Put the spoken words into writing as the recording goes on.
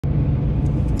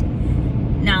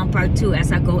part 2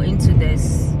 as I go into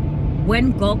this.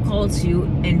 When God calls you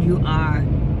and you are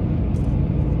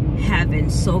having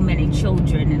so many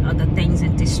children and other things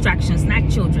and distractions, not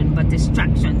children but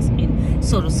distractions, in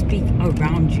so to speak,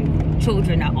 around you.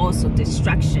 Children are also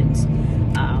distractions.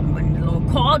 When the Lord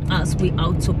called us, we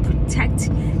ought to protect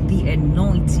the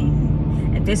anointing.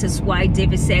 And this is why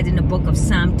David said in the book of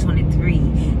Psalm 23,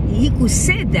 he could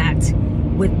say that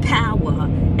with power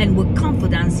and with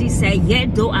confidence. He said,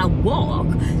 yet though I walk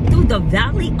through the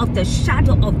valley of the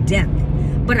shadow of death,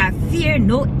 but I fear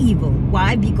no evil.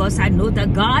 Why? Because I know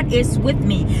that God is with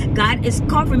me. God is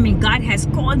covering me. God has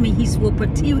called me. He's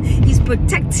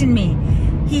protecting me.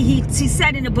 He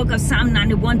said in the book of Psalm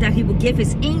 91 that he will give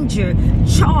his angel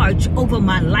charge over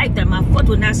my life, that my foot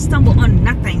will not stumble on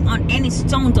nothing, on any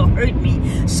stone to hurt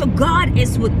me. So God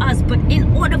is with us. But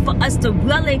in order for us to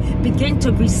really begin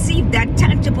to receive that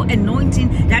tangible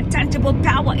anointing, that tangible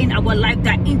power in our life,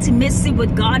 that intimacy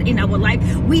with God in our life,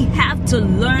 we have to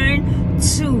learn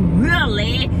to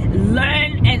really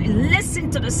learn and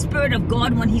listen to the Spirit of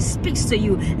God when he speaks to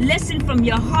you. Listen from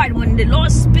your heart. When the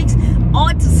Lord speaks,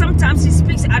 sometimes he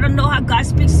speaks, I don't know how God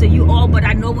speaks to you all, but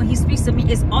I know when he speaks to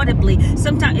me, it's audibly.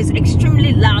 Sometimes it's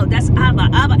extremely loud. That's Abba.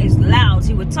 Abba is loud.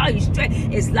 He will tell you straight,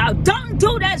 it's loud. Don't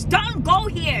do this. Don't go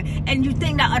here. And you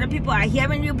think that other people are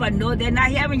hearing you, but no, they're not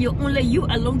hearing you. Only you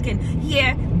alone can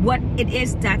hear what it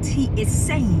is that he is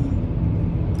saying.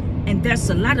 And there's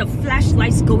a lot of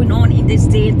flashlights going on in this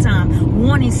day and time.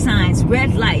 Warning signs,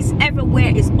 red lights,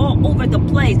 everywhere. It's all over the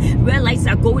place. Red lights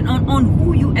are going on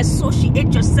who you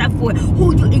associate yourself with,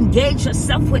 who you engage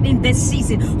yourself with in this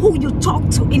season, who you talk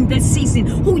to in this season,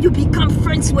 who you become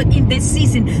friends with in this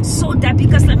season. So that,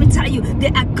 because let me tell you, they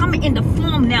are coming in the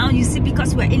form now. You see,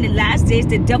 because we're in the last days,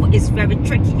 the devil is very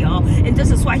tricky, y'all. And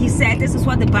this is why he said, this is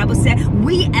what the Bible said,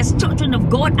 we as children of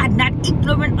God are not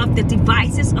ignorant of the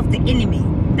devices of the enemy.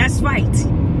 That's right.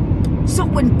 So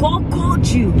when God called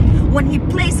you, when he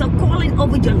placed a calling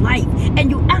over your life and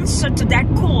you answer to that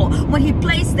call, when he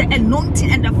placed the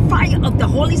anointing and the fire of the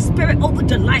Holy Spirit over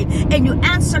your life and you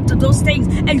answer to those things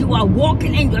and you are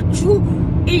walking in your truth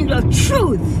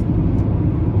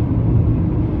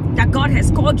that God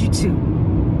has called you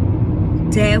to,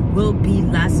 there will be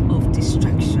lots of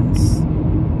distractions.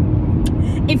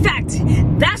 In fact,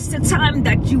 that's the time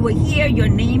that you will hear your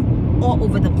name all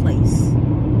over the place.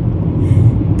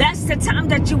 That's the time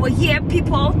that you will hear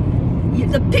people,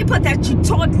 the people that you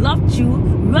thought loved you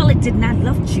really did not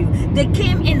love you. They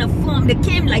came in a form, they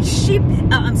came like sheep,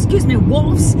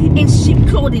 wolves in sheep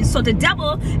clothing. So the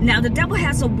devil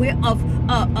has a way of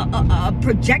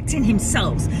projecting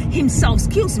himself. He has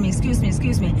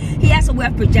a way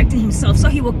of projecting himself. So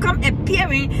he will come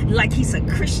appearing like he's a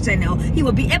Christian. Or he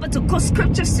will be able to quote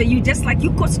scriptures to you just like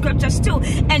you quote scriptures too.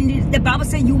 And the Bible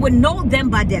says you will know them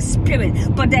by their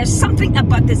spirit. But there's something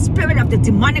about the spirit of the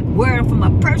demonic word from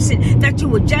a person that you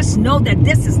will just know that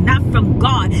this is not from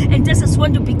God. And this is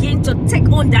when you begin to take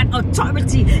on that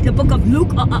authority. The book of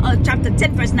Luke chapter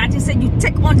 10 verse 19 said you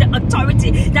take on the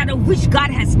authority that of which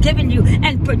God has given you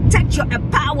and protect your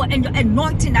power and your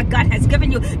anointing that God has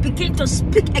given you. Begin to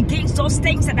speak against those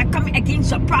things that are coming against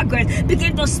your progress.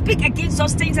 Begin to speak against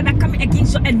those things that are coming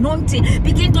against your anointing.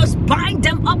 Begin to bind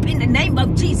them up in the name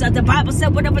of Jesus. The Bible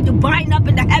said whatever you bind up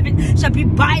in the heaven shall be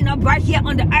bind up right here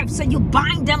on the earth. So you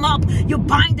bind them up. You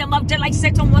bind them up just like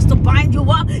Satan wants to bind you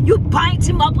up. You bind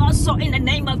him up also in the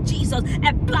name of Jesus.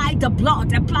 Apply the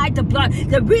blood. Apply the blood.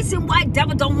 The reason why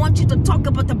devil don't want you to talk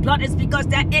about the blood is because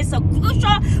there is a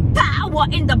crucial power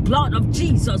in the blood of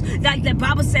Jesus. Like the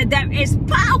Bible said, there is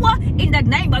power in the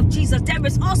name of Jesus. There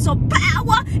is also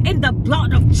power in the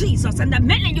blood of Jesus. And the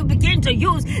minute you begin to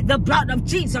use the blood of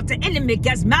Jesus, the enemy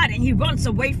gets mad and he runs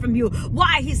away from you.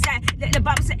 Why? He said, the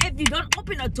Bible said, if you don't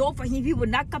open a door for him, he will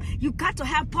not come. You got to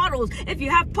have portals. If you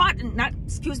have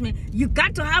you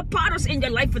got to have portals in your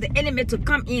life for the enemy to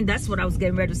come in. That's what I was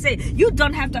getting ready to say. You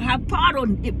don't have to have portals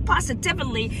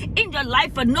positively in your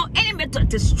life for no enemy to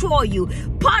destroy you.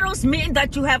 Portals mean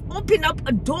that you have opened up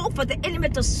a door for the enemy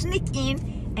to sneak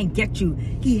in and get you.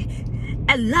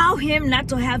 Allow him not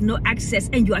to have no access,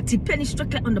 and you are depending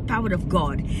strictly on the power of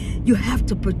God. You have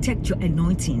to protect your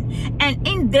anointing. And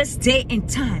in this day and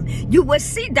time, you will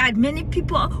see that many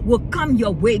people will come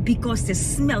your way because they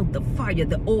smell the fire,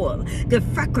 the oil, the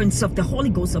fragrance of the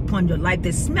Holy Ghost upon your life.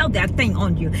 They smell that thing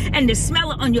on you, and they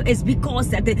smell it on you is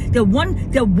because that they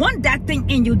want that thing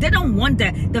in you. They don't want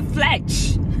the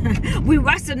flesh. We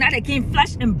wrestle not against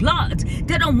flesh and blood.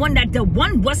 They don't want that. The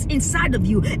one was inside of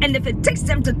you. And if it takes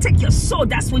them to take your soul,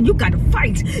 that's when you got to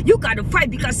fight. You got to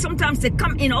fight because sometimes they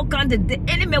come in all kinds of, the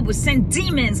enemy will send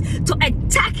demons to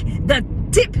attack the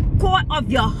deep core of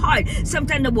your heart.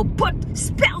 Sometimes they will put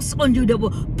spells on you. They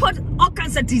will put all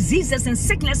kinds of diseases and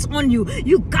sickness on you.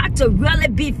 You got to really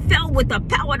be filled with the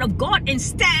power of God and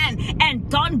stand and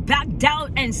don't back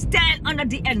down and stand under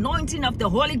the anointing of the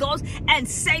Holy Ghost and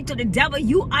say to the devil,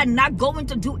 you are not going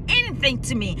to do anything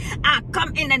to me. I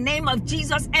come in the name of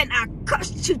Jesus and I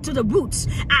curse you to the roots.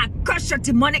 I curse your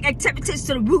demonic activities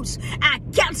to the roots. I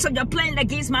cancel your plan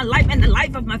against my life and the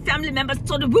life of my family members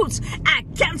to the roots. I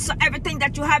cancel everything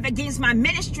that you have against my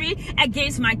ministry,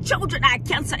 against my children. I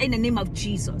cancel in the name of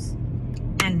Jesus.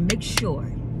 And make sure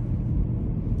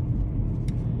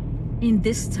in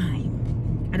this time,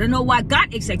 I don't know why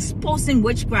God is exposing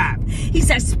witchcraft. He's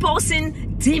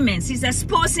exposing demons. He's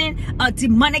exposing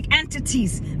demonic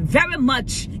entities very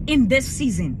much in this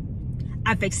season.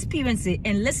 I've experienced it.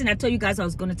 And listen, I told you guys I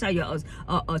was going to tell you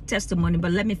a testimony,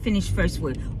 but let me finish first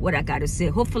with what I got to say.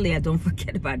 Hopefully I don't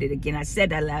forget about it again. I said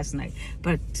that last night,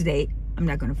 but today I'm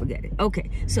not going to forget it.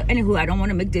 Okay, so anywho, I don't want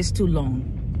to make this too long.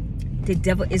 The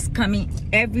devil is coming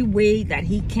every way that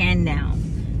he can now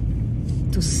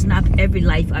to snap every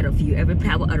life out of you, every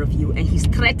power out of you, and he's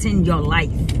threatening your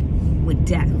life with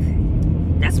death.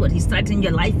 That's what he's threatening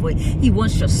your life with. He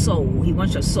wants your soul. He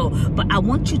wants your soul. But I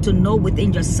want you to know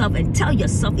within yourself and tell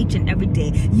yourself each and every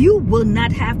day, you will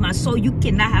not have my soul. You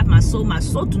cannot have my soul. My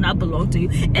soul do not belong to you.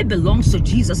 It belongs to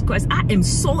Jesus Christ. I am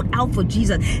sold out for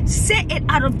Jesus. Say it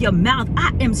out of your mouth.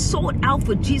 I am sold out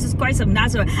for Jesus Christ of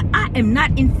Nazareth. I am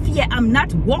not in fear. I'm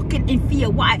not walking in fear.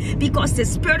 Why? Because the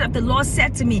Spirit of the Lord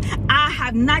said to me, I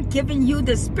have not given you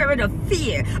the spirit of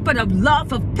fear, but of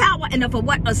love, of power, and of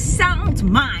a sound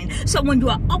mind. So when you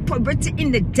are operating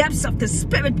in the depths of the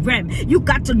spirit realm, you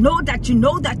got to know that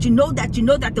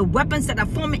that the weapons that are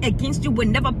forming against you will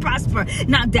never prosper.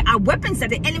 Now there are weapons that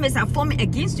the enemies are forming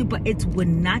against you, but it will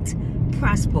not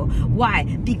prosper. Why?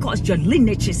 Because your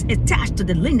lineage is attached to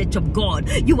the lineage of God.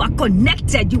 You are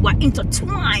connected. You are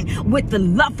intertwined with the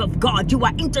love of God. You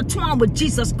are intertwined with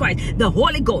Jesus Christ, the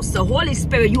Holy Ghost, the Holy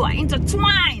Spirit. You are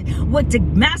intertwined with the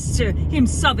Master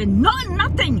himself, and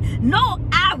no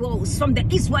arrows from the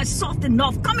east, west, south, and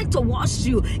north coming towards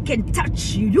you can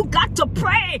touch you. You got to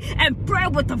pray and pray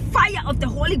with the fire of the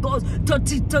Holy Ghost to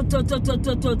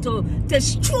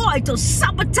destroy, to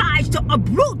sabotage, to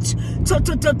uproot,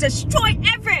 to destroy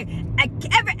every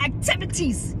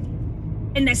activities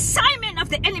an assignment of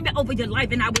the enemy over your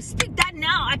life. And I will speak that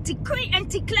now. I decree and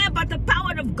declare by the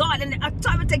power of God and the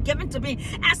authority given to me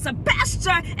as a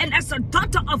pastor and as a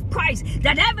daughter of Christ,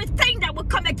 that everything that will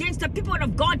come against the people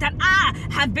of God that I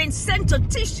have been sent to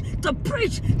teach, to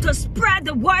preach, to spread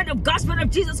the word of gospel of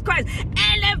Jesus Christ,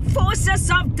 and forces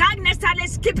of darkness that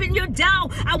is keeping you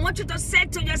down, I want you to say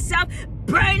to yourself,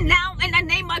 burn now in the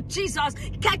name of Jesus.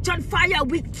 Catch on fire.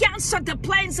 We cancel the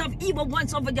plans of evil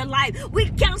ones over your life. We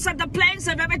cancel the plans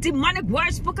of every demonic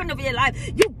word spoken over your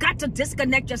life. You got to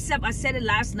disconnect yourself. I said it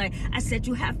last night. I said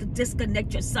you have to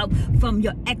disconnect yourself from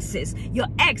your exes. Your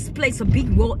ex plays a big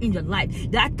role in your life.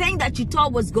 That thing that you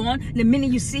thought was gone, the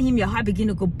minute you see him, your heart begin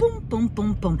to go boom, boom,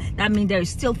 boom, boom. That means there is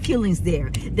still feelings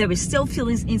there. There is still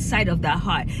feelings inside of that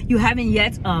heart. You haven't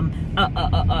yet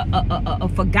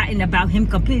forgotten about him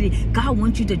completely. God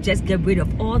wants you to just get rid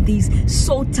of all these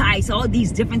soul ties, all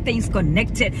these different things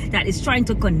connected that is trying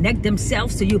to connect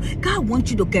themselves to you. God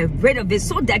wants you to get rid of it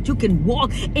so that you can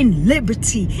walk in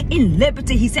liberty. In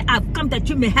liberty, he said, I've come that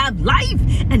you may have life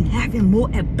and have it more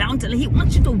abundantly. He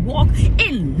wants you to walk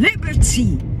in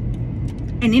liberty.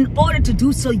 And in order to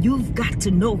do so, you've got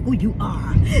to know who you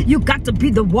are. You got to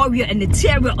be the warrior and the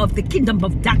terror of the kingdom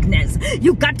of darkness.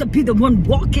 You got to be the one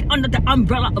walking under the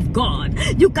umbrella of God.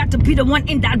 You got to be the one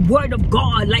in that word of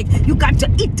God. Like you got to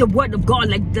eat the word of God,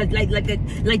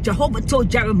 like Jehovah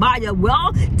told Jeremiah.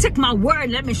 Well, take my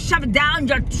word, let me shove it down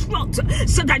your throat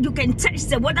so that you can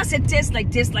taste it. What does it taste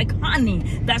like? Tastes like honey.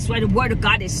 That's why the word of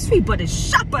God is sweet, but it's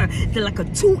sharper than like a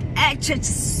two-edged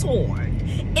sword.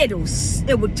 It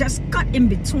will just cut in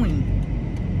between.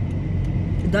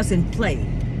 It doesn't play.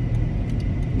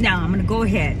 Now I'm gonna go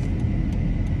ahead.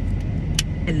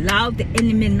 Allow the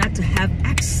enemy not to have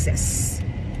access.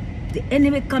 The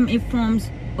enemy come in forms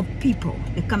of people.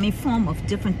 They come in form of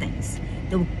different things.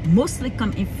 They will mostly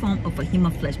come in form of a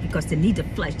human flesh because they need the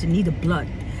flesh, they need the blood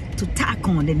to tack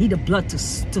on, they need the blood to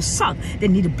suck, they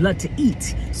need the blood to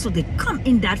eat. So they come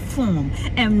in that form.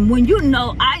 And when you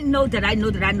know, I know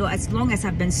as long as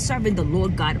I've been serving the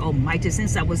Lord God Almighty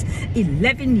since I was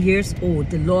 11 years old,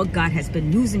 the Lord God has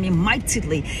been using me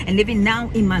mightily. And even now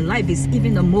in my life is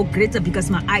even the more greater because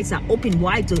my eyes are open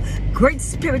wide to great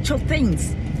spiritual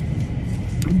things.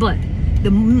 But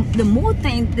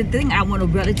the thing I want to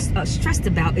really stress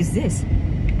about is this.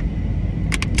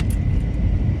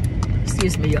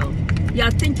 Excuse me, y'all. Y'all,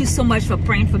 thank you so much for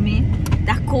praying for me.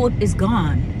 That cold is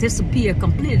gone, disappeared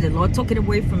completely. The Lord took it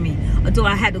away from me. Although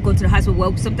I had to go to the hospital.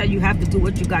 Well, sometimes you have to do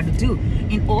what you got to do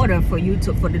in order for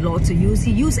the Lord to use.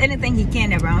 He used anything He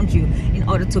can around you in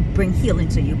order to bring healing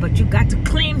to you. But you got to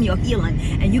claim your healing,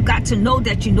 and you got to know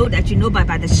that you know that you know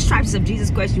by the stripes of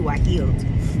Jesus Christ you are healed.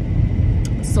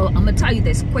 So I'm gonna tell you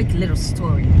this quick little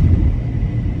story.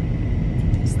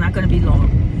 It's not gonna be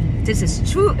long. This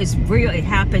is true, it's real, it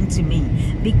happened to me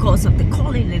because of the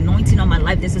calling and anointing on my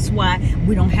life. This is why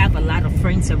we don't have a lot of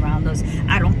friends around us.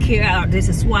 I don't care. This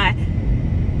is why,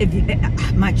 if you,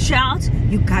 my child,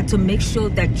 you got to make sure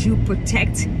that you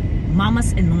protect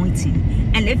Mama's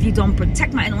anointing. And if you don't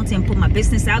protect my anointing and put my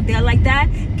business out there like that,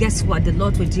 guess what? The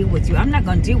Lord will deal with you. I'm not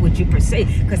going to deal with you per se,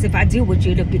 because if I deal with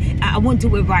you, I won't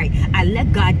do it right. I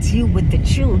let God deal with the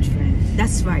children.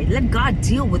 That's right. Let God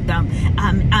deal with them.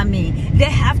 I mean,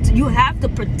 you have to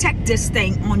protect this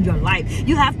thing on your life.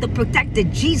 You have to protect the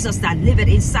Jesus that liveth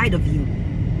inside of you.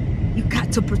 You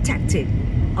got to protect it,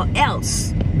 or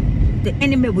else the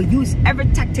enemy will use every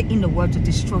tactic in the world to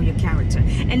destroy your character.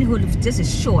 Anywho, this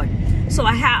is short. So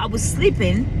I was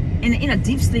sleeping in a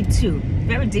deep sleep too,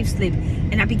 very deep sleep,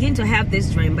 and I began to have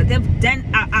this dream. But then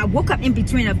I woke up in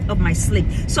between of my sleep.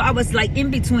 So I was like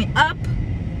in between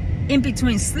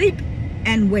sleep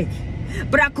and wake.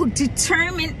 But I could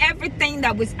determine everything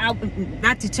that was out.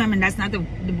 Not determine, that's not the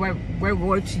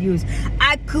word to use.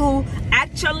 I could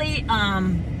actually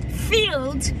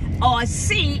feel or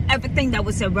see everything that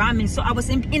was around me. So I was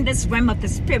in this realm of the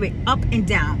spirit, up and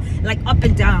down, like up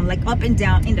and down, like up and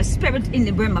down in the spirit, in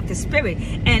the realm of the spirit.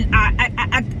 And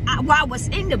while I was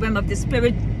in the realm of the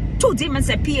spirit, two demons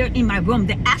appeared in my room.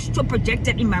 The astral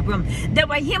projected in my room. They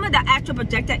were human that astral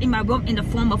projected in my room in the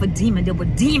form of a demon. They were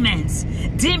demons,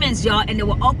 y'all, and they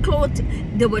were all clothed.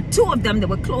 There were two of them. They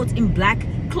were clothed in black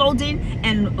clothing,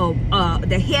 and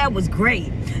the hair was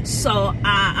gray. So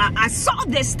I saw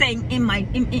this thing in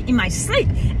my sleep,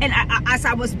 and as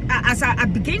I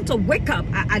began to wake up,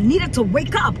 I needed to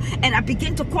wake up, and I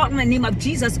began to call in the name of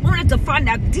Jesus, only to find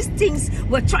out these things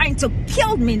were trying to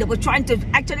kill me. They were trying to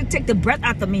actually take the breath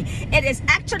out of me. It is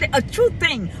actually a true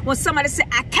thing when somebody said,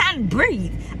 I can't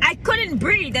breathe. I couldn't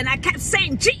breathe, and I kept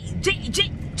saying, G,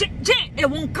 it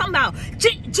won't come out.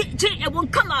 G, it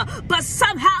won't come out. But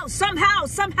somehow,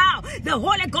 the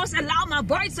Holy Ghost allowed my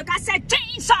voice. So I said,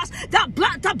 Jesus, the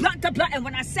blood. And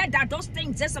when I said that, those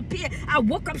things disappeared. I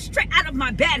woke up straight out of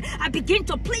my bed. I began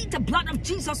to plead the blood of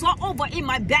Jesus all over in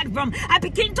my bedroom. I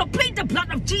began to plead the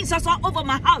blood of Jesus all over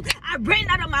my house. I ran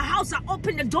out of my house. I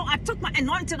opened the door. I took my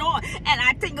anointing oil, and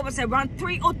I think it was around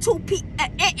 3:02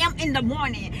 a.m. in the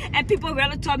morning. And people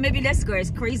really thought, maybe this girl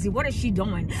is crazy. What is she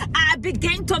doing? I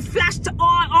began to flash the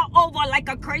oil all over like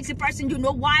a crazy person. You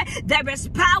know why? There is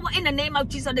power in the name of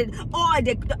Jesus.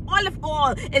 The olive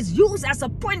oil is used as a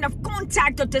point of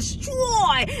contact to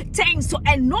destroy things, to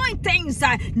anoint things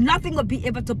that nothing will be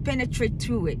able to penetrate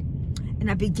through it. And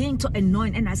I began to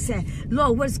anoint, and I said,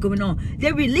 Lord, what's going on?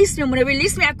 They released me. When they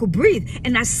released me, I could breathe.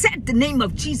 And I said the name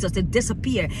of Jesus, it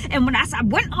disappeared. And when I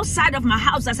went outside of my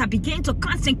house, as I began to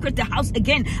consecrate the house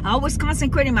again, I always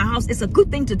consecrate in my house. It's a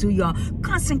good thing to do, y'all.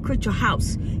 Consecrate your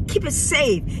house. Keep it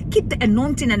safe. Keep the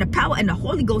anointing and the power and the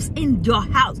Holy Ghost in your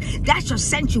house. That's your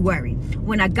sanctuary.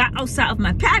 When I got outside of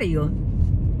my patio,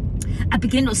 I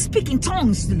began to speak in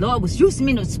tongues. The Lord was using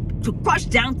me to crush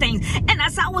down things. And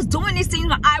as I was doing these things,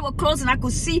 my eyes were closed, and I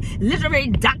could see literally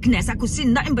darkness. I could see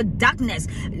nothing but darkness.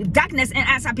 And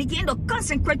as I began to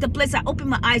consecrate the place, I opened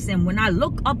my eyes, and when I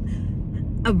looked up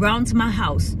around my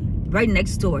house, right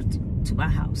next door to my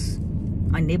house,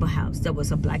 my neighbor house, there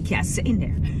was a black cat sitting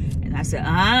there. And I said,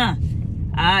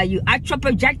 you astral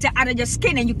projected out of your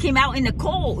skin, and you came out in the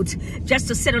cold just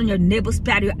to sit on your neighbor's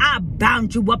patio. I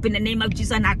bound you up in the name of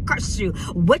Jesus, and I curse you.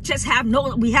 Witches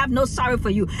we have no sorrow for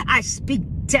you. I speak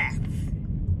death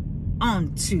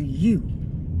unto you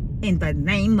in the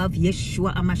name of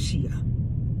Yeshua HaMashiach.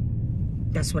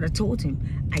 That's what I told him.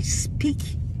 I speak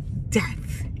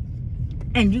death.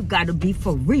 And you got to be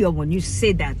for real when you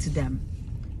say that to them.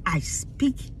 I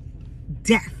speak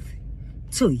death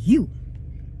to you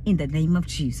in the name of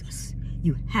Jesus.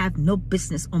 You have no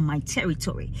business on my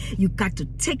territory. You got to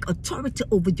take authority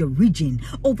over your region,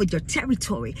 over your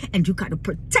territory, and you got to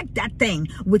protect that thing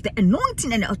with the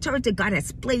anointing and the authority God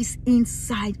has placed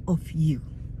inside of you.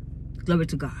 Glory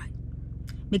to God.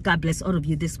 May God bless all of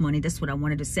you this morning. That's what I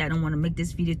wanted to say. I don't want to make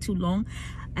this video too long.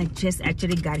 I just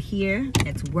actually got here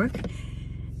at work,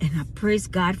 and I praise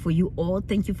God for you all.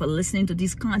 Thank you for listening to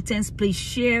these contents. Please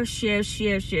share.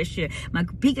 My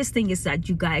biggest thing is that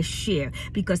you guys share,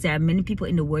 because there are many people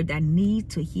in the world that need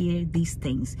to hear these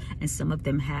things, and some of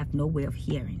them have no way of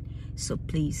hearing. So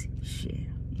please share.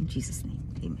 In Jesus' name,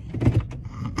 amen.